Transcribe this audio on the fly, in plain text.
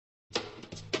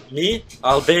Me,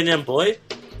 Albanian boy,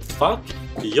 fuck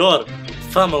your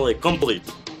family complete.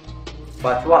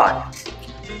 But why?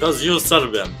 Because you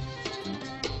Serbian.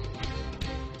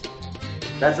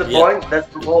 That's the Yeah. point? That's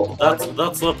the whole point?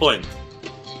 That's the point.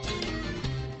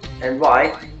 And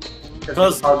why?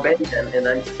 Because- I'm Albanian and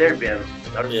I'm Serbian.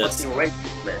 Are Yes. fucking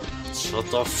racist, man. Shut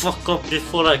the fuck up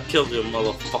before I kill you,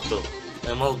 motherfucker.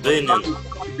 I'm Albanian.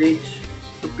 Bitch.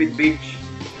 Stupid bitch.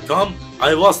 Come,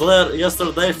 I was there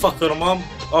yesterday, fuck your mom.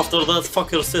 After that,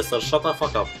 fuck your sister. Shut the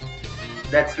fuck up.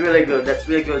 That's really good. That's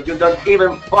really good. You don't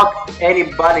even fuck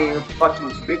anybody, you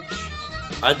fucking bitch.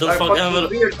 I don't You're fuck fucking ever.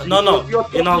 weird. No, You're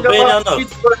in talking Albania, about no. shit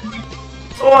for me.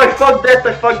 Oh, I fuck that,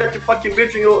 you fucking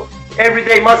bitch, and you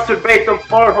everyday masturbate on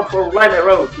Pornhub for Lima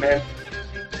Road, man.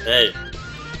 Hey,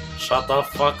 shut the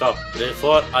fuck up.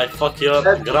 Before I fuck your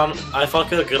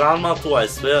grandma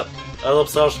twice, fair. Edhe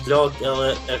pse është plak edhe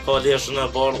e ka leshën e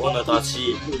bardhë unë e ta qi.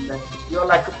 You're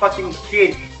like a fucking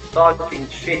kid talking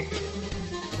shit.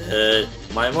 Hey,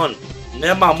 majmun,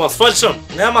 nema, mos falshëm,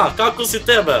 nema, kako si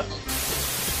tebe.